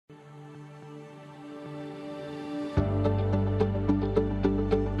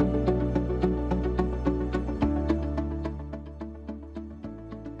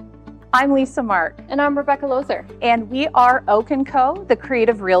I'm Lisa Mark. And I'm Rebecca LOZER. And we are Oak & Co., the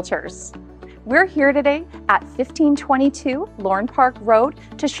Creative Realtors. We're here today at 1522 Lorne Park Road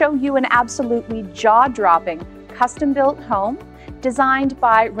to show you an absolutely jaw-dropping custom-built home designed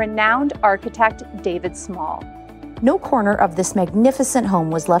by renowned architect David Small. No corner of this magnificent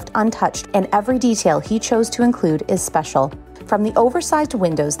home was left untouched, and every detail he chose to include is special. From the oversized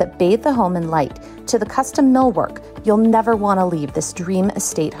windows that bathe the home in light to the custom millwork, you'll never want to leave this dream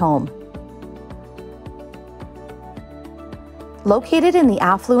estate home. Located in the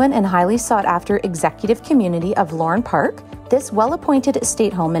affluent and highly sought-after executive community of Lorne Park, this well-appointed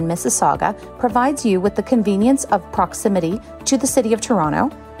estate home in Mississauga provides you with the convenience of proximity to the City of Toronto,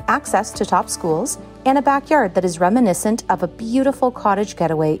 access to top schools, and a backyard that is reminiscent of a beautiful cottage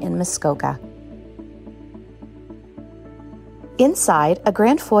getaway in Muskoka. Inside, a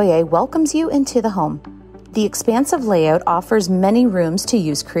grand foyer welcomes you into the home. The expansive layout offers many rooms to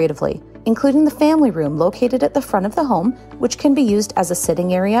use creatively, including the family room located at the front of the home, which can be used as a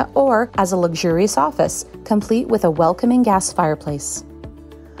sitting area or as a luxurious office, complete with a welcoming gas fireplace.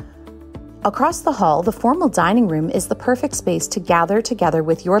 Across the hall, the formal dining room is the perfect space to gather together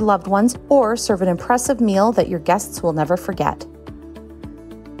with your loved ones or serve an impressive meal that your guests will never forget.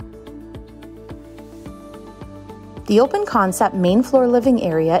 The open concept main floor living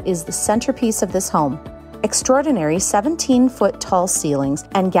area is the centerpiece of this home. Extraordinary 17-foot tall ceilings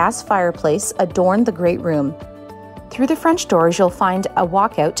and gas fireplace adorn the great room. Through the French doors, you'll find a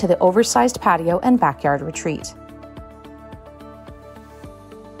walkout to the oversized patio and backyard retreat.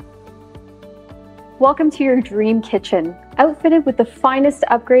 Welcome to your dream kitchen, outfitted with the finest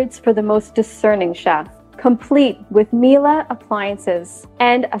upgrades for the most discerning chef, complete with Miele appliances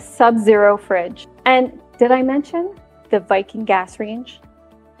and a sub-zero fridge. And did I mention the Viking gas range?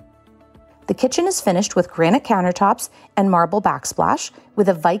 The kitchen is finished with granite countertops and marble backsplash with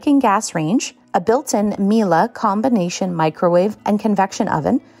a Viking gas range, a built-in Miele combination microwave and convection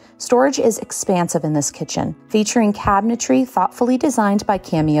oven. Storage is expansive in this kitchen, featuring cabinetry thoughtfully designed by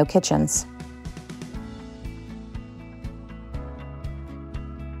Cameo Kitchens.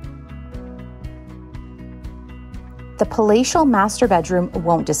 The palatial master bedroom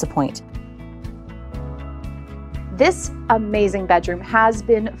won't disappoint. This amazing bedroom has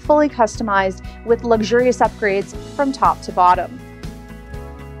been fully customized with luxurious upgrades from top to bottom.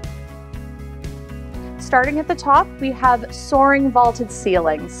 Starting at the top, we have soaring vaulted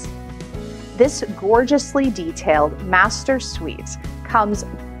ceilings. This gorgeously detailed master suite comes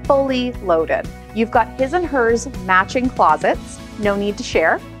fully loaded. You've got his and hers matching closets, no need to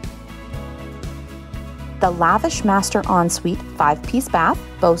share. The lavish master ensuite 5-piece bath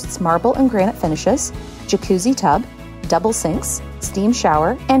boasts marble and granite finishes, jacuzzi tub, double sinks, steam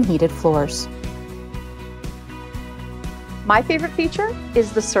shower, and heated floors. My favorite feature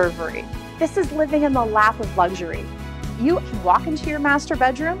is the servery. This is living in the lap of luxury. You can walk into your master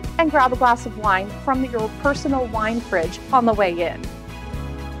bedroom and grab a glass of wine from your personal wine fridge on the way in.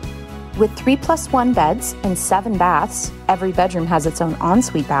 With 3+1 beds and 7 baths, every bedroom has its own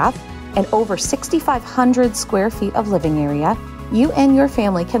ensuite bath, and over 6,500 square feet of living area, you and your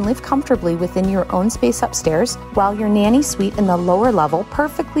family can live comfortably within your own space upstairs, while your nanny suite in the lower level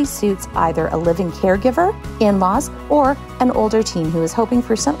perfectly suits either a living caregiver, in-laws, or an older teen who is hoping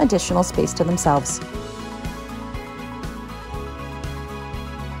for some additional space to themselves.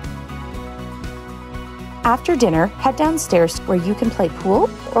 After dinner, head downstairs where you can play pool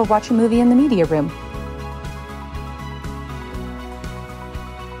or watch a movie in the media room.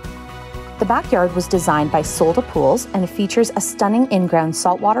 The backyard was designed by Solda Pools and features a stunning in-ground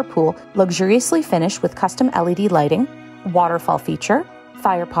saltwater pool luxuriously finished with custom LED lighting, waterfall feature,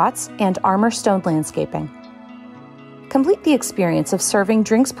 fire pots, and armor stone landscaping. Complete the experience of serving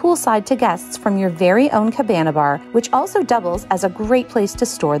drinks poolside to guests from your very own cabana bar, which also doubles as a great place to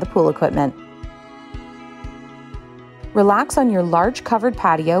store the pool equipment. Relax on your large covered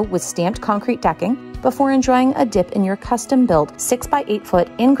patio with stamped concrete decking before enjoying a dip in your custom-built 6x8-foot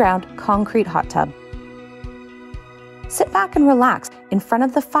in-ground concrete hot tub. Sit back and relax in front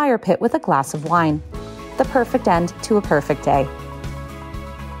of the fire pit with a glass of wine. The perfect end to a perfect day.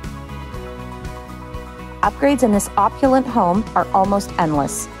 Upgrades in this opulent home are almost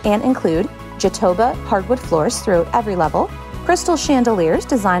endless and include Jatoba hardwood floors throughout every level, crystal chandeliers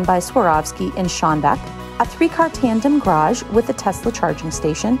designed by Swarovski in Schonbeck, a 3-car tandem garage with a Tesla charging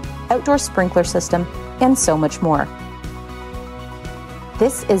station, outdoor sprinkler system, and so much more.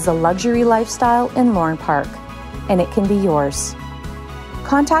 This is the luxury lifestyle in Lorne Park, and it can be yours.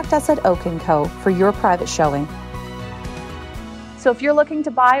 Contact us at Oak & Co. for your private showing. So if you're looking to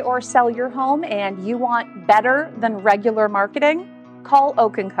buy or sell your home and you want better than regular marketing, call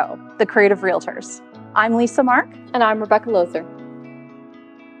Oak & Co., the Creative Realtors. I'm Lisa Mark. And I'm Rebecca LOZER.